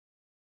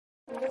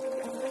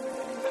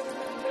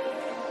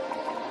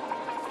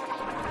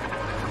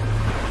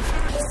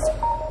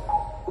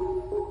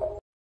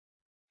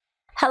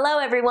Hello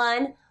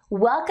everyone!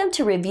 Welcome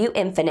to Review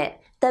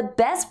Infinite, the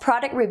best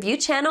product review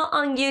channel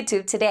on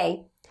YouTube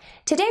today.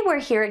 Today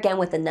we're here again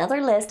with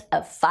another list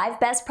of 5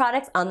 best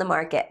products on the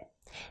market.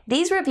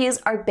 These reviews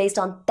are based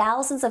on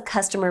thousands of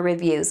customer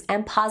reviews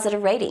and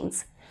positive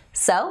ratings.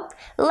 So,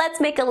 let's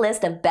make a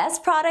list of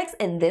best products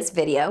in this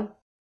video.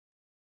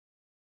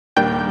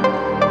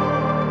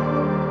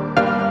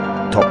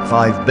 Top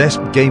 5 Best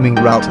Gaming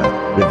Router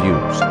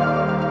Reviews.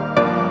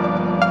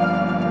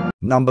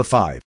 Number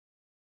 5.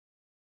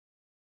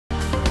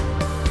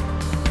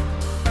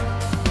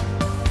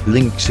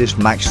 Linksys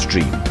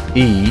Maxstream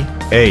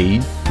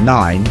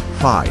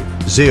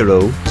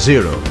EA9500.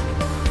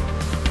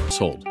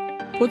 Household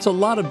puts a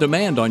lot of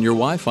demand on your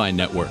Wi-Fi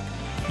network.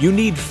 You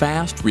need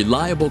fast,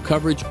 reliable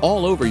coverage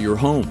all over your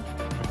home.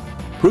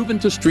 Proven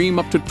to stream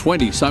up to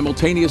 20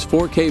 simultaneous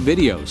 4K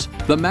videos,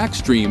 the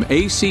Maxstream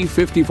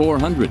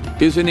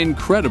AC5400 is an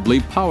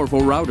incredibly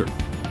powerful router.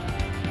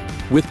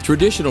 With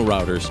traditional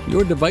routers,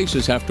 your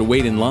devices have to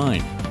wait in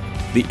line.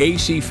 The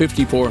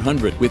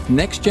AC5400 with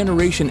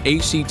next-generation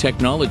AC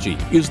technology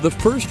is the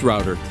first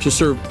router to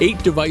serve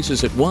 8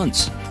 devices at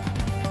once.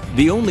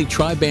 The only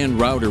tri-band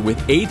router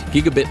with 8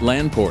 gigabit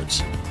LAN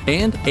ports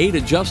and 8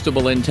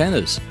 adjustable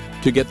antennas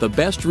to get the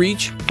best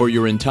reach for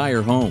your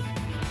entire home.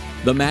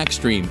 The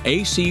Maxstream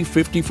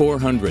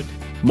AC5400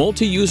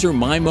 multi-user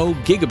MIMO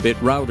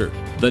gigabit router,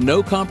 the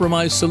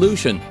no-compromise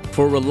solution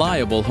for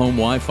reliable home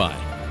Wi-Fi.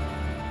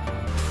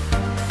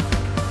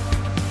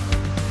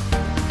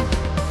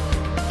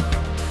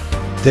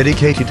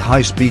 Dedicated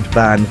high-speed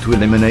band to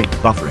eliminate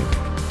buffering.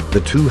 The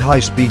 2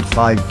 high-speed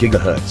 5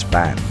 GHz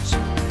bands.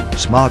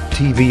 Smart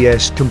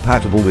TVS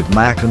compatible with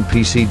Mac and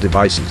PC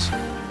devices.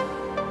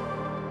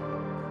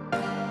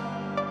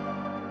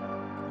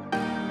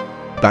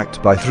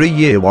 Backed by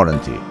 3-year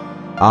warranty.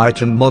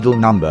 Item model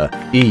number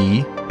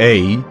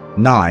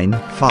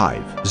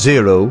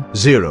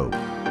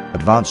EA9500.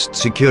 Advanced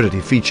security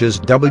features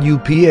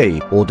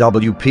WPA or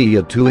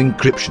WPA2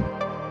 encryption.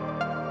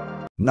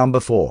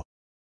 Number 4.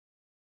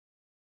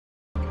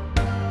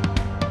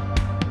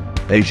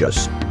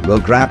 Asus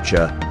ROG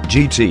Rapture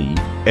GT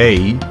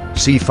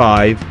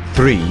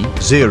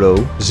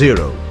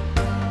AC5300.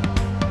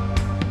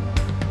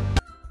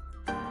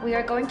 We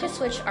are going to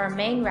switch our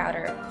main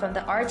router from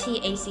the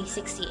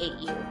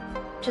RT-AC68U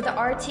to the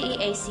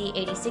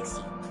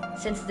RT-AC86U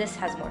since this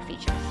has more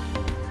features.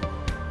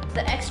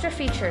 The extra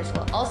features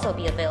will also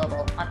be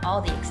available on all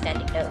the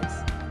extending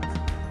nodes.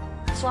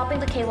 Swapping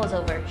the cables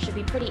over should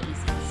be pretty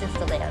easy since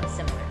the layout is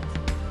similar.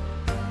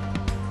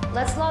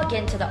 Let's log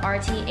in to the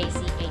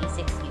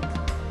RT-AC86U.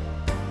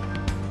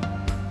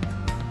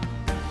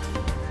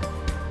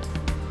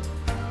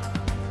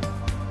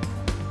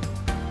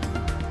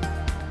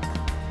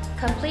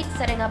 Complete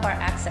setting up our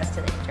access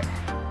to the internet.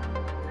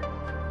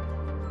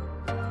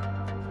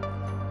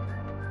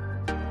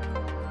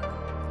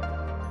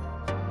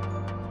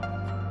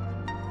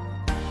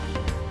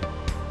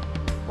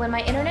 When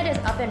my internet is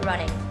up and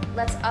running,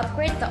 let's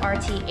upgrade the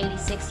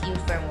RT-86U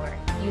firmware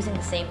using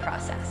the same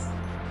process.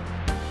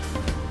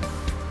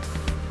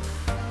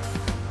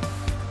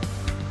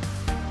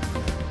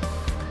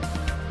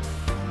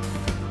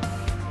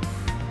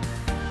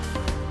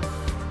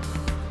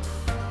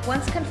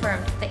 Once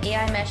confirmed, the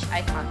AI Mesh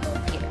icon will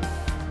appear.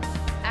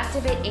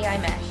 Activate AI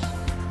Mesh,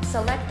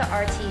 select the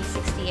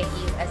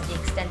RT68U as the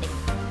extending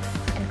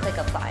and click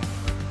Apply.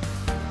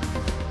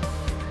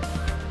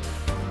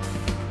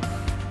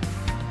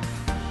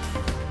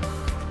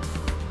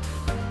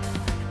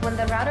 When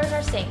the routers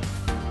are synced,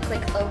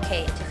 click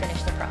OK to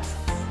finish the process.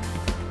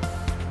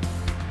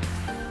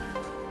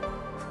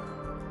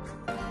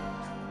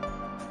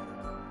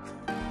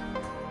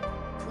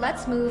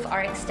 Let's move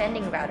our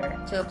extending router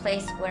to a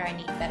place where I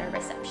need better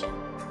reception.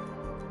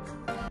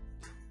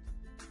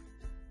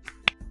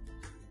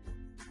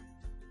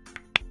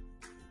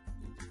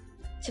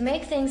 To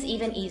make things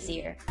even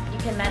easier, you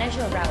can manage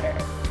your router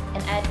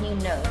and add new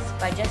nodes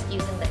by just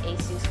using the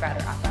ASUS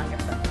router app on your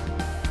phone.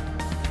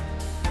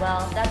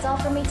 Well, that's all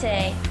for me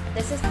today.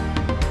 This is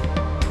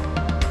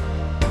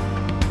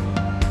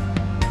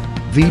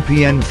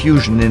VPN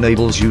Fusion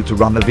enables you to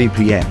run a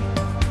VPN.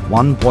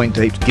 1.8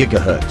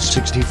 GHz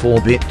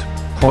 64-bit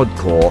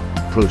quad-core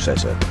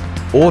processor.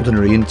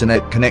 Ordinary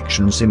internet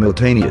connection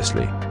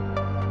simultaneously.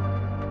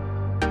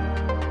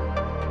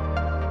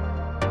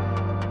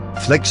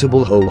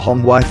 Flexible whole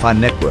home Wi-Fi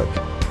network.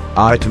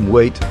 Item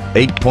weight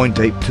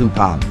 8.82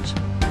 pounds.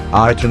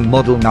 Item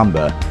model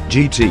number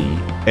GT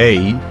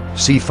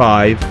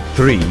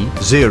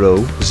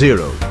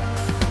AC5300.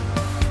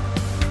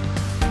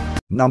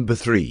 Number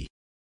 3.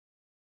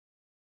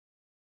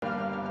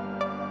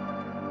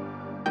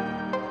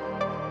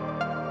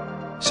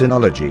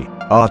 Synology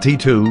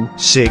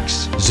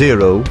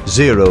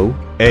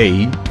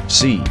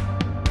RT2600AC.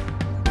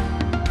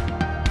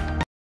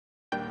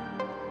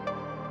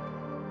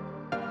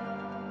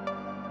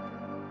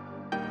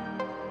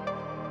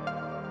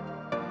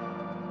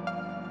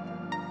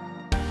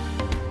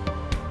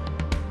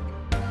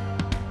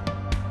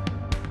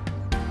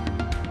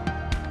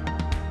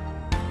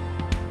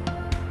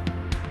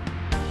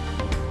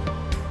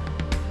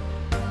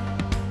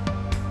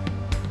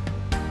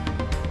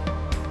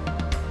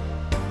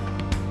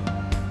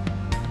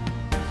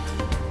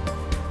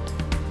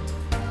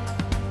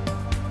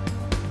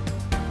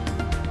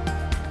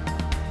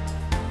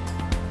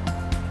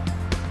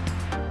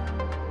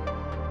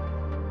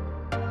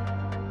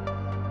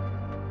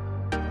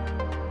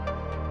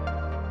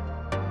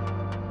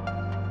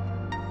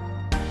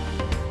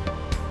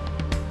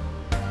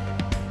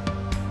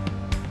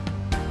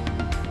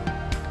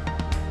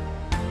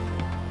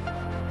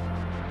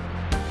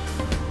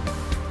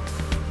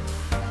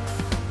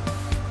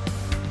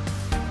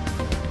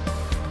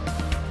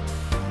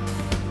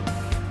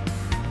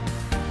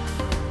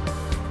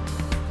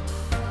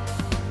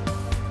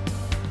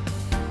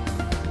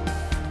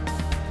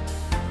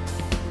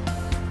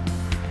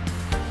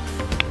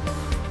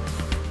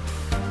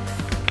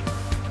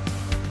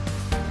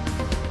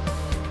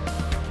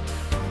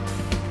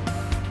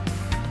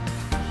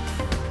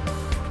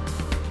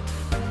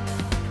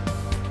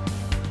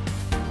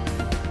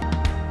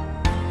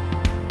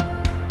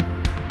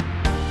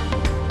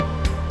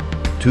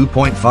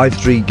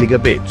 2.53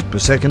 gigabit per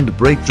second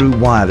breakthrough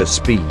wireless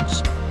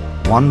speeds.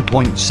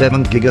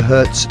 1.7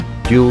 gigahertz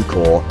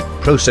dual-core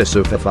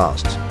processor for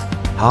fast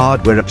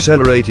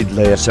hardware-accelerated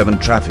Layer 7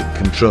 traffic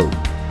control.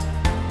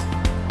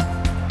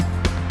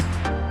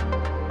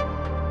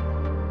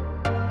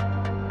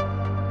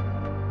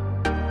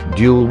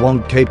 Dual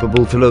one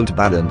capable for load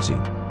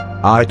balancing.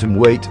 Item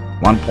weight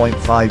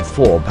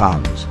 1.54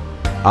 pounds.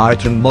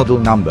 Item model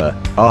number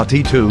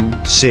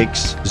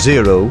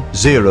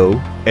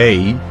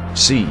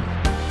RT2600AC.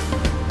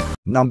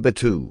 Number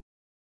 2.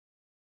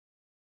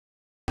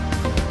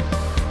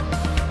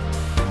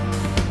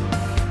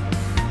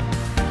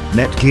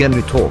 Netgear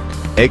Netalk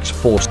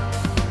X4.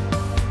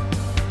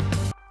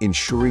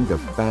 Ensuring the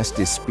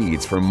fastest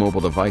speeds for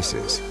mobile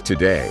devices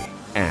today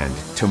and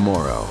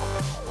tomorrow.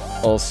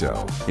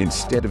 Also,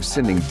 instead of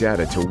sending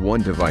data to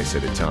one device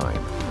at a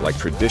time, like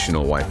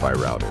traditional Wi-Fi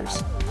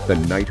routers, the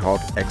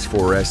Nighthawk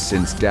X4S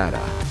sends data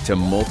to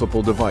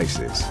multiple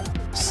devices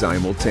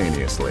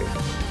simultaneously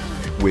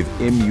with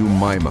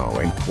MU-MIMO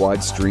and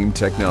Quad Stream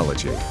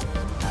technology.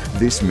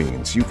 This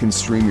means you can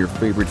stream your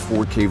favorite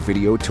 4K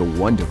video to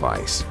one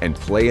device and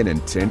play an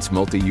intense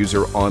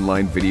multi-user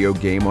online video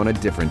game on a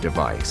different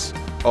device,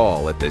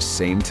 all at the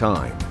same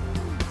time.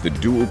 The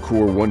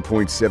dual-core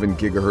 1.7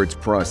 GHz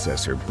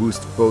processor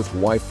boosts both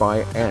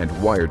Wi-Fi and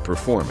wired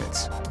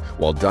performance,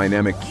 while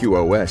Dynamic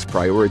QoS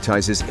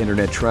prioritizes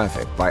internet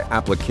traffic by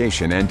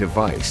application and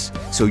device,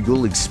 so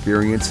you'll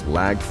experience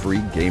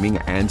lag-free gaming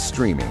and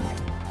streaming.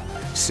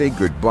 Say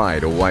goodbye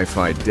to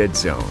Wi-Fi dead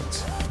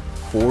zones.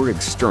 4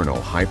 external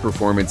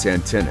high-performance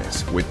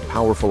antennas with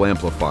powerful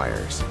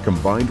amplifiers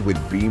combined with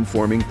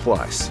beamforming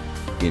plus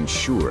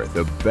ensure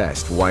the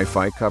best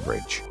Wi-Fi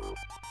coverage.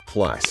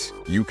 Plus,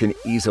 you can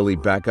easily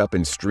back up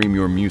and stream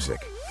your music,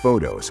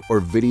 photos,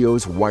 or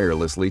videos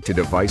wirelessly to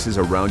devices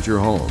around your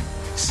home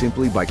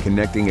simply by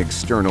connecting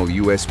external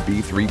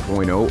USB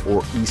 3.0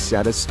 or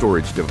eSATA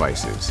storage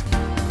devices.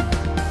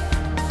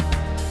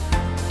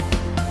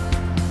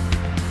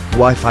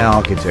 Wi-Fi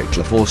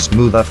architecture for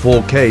smoother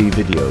 4K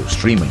video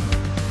streaming.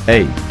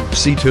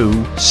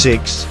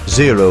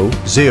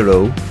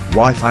 AC2600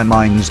 Wi-Fi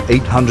mines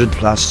 800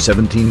 plus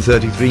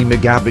 1733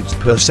 megabits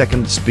per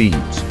second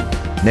speeds.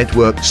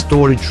 Network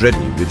storage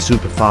ready with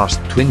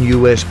superfast twin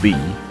USB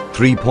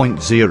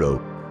 3.0.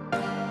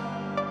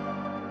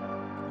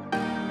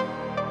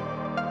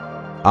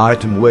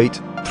 Item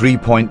weight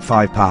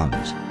 3.5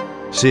 pounds.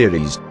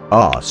 Series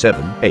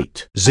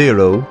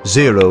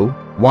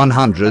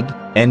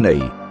R7800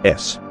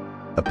 NAS.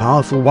 A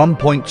powerful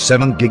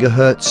 1.7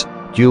 GHz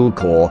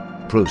dual-core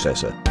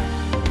processor.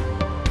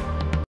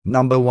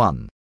 Number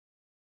 1.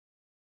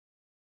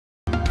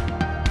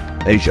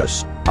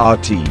 Asus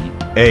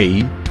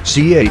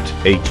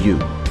RT-AC8U.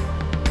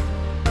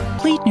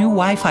 Complete new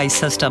Wi-Fi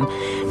system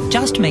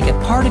just to make it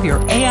part of your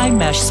AI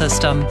mesh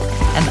system.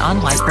 And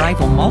unlike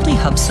rival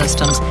multi-hub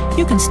systems,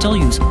 you can still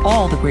use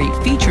all the great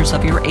features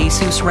of your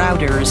ASUS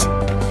routers.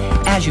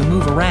 As you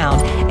move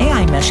around,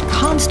 AI Mesh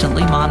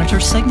constantly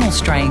monitors signal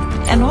strength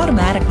and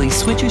automatically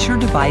switches your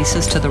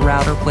devices to the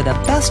router with the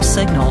best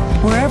signal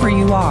wherever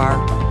you are.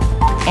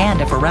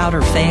 And if a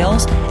router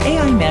fails,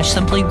 AI Mesh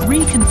simply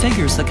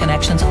reconfigures the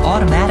connections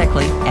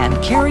automatically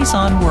and carries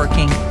on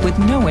working with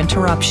no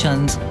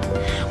interruptions.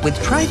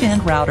 With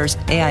tri-band routers,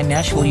 AI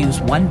Mesh will use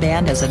one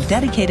band as a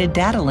dedicated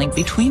data link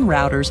between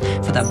routers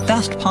for the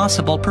best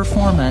possible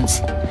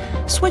performance.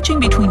 Switching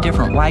between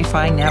different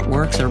Wi-Fi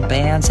networks or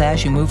bands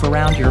as you move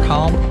around your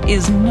home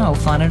is no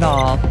fun at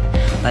all.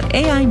 But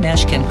AI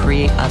Mesh can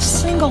create a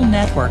single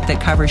network that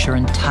covers your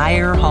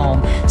entire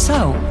home,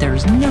 so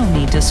there's no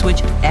need to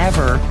switch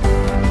ever.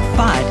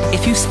 But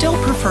if you still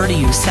prefer to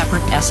use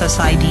separate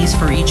SSIDs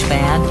for each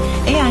band,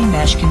 AI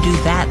Mesh can do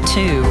that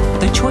too.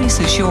 The choice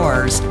is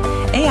yours.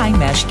 AI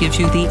Mesh gives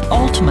you the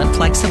ultimate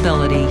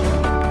flexibility.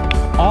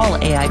 All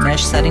AI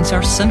Mesh settings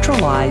are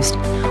centralized.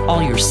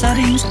 All your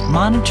settings,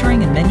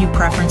 monitoring, and menu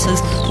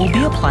preferences will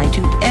be applied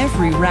to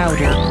every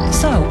router,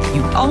 so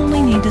you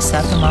only need to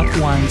set them up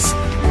once.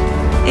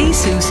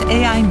 ASUS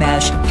AI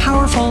Mesh,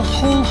 powerful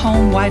whole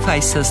home Wi-Fi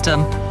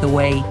system the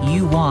way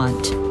you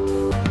want.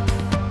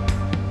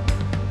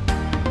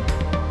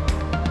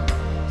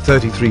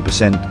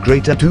 33%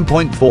 greater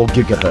 2.4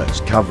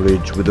 GHz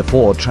coverage with a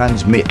 4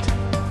 transmit.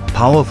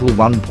 Powerful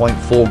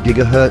 1.4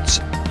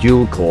 GHz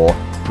dual-core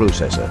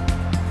processor.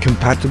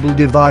 Compatible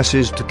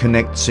devices to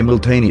connect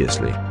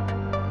simultaneously.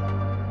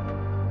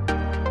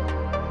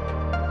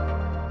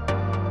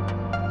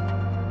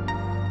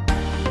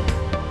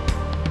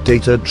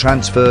 Data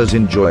transfers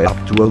enjoy up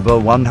to over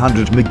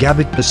 100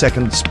 megabit per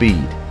second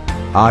speed.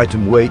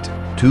 Item weight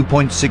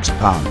 2.6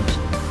 pounds.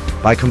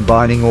 By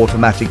combining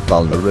automatic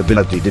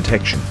vulnerability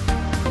detection,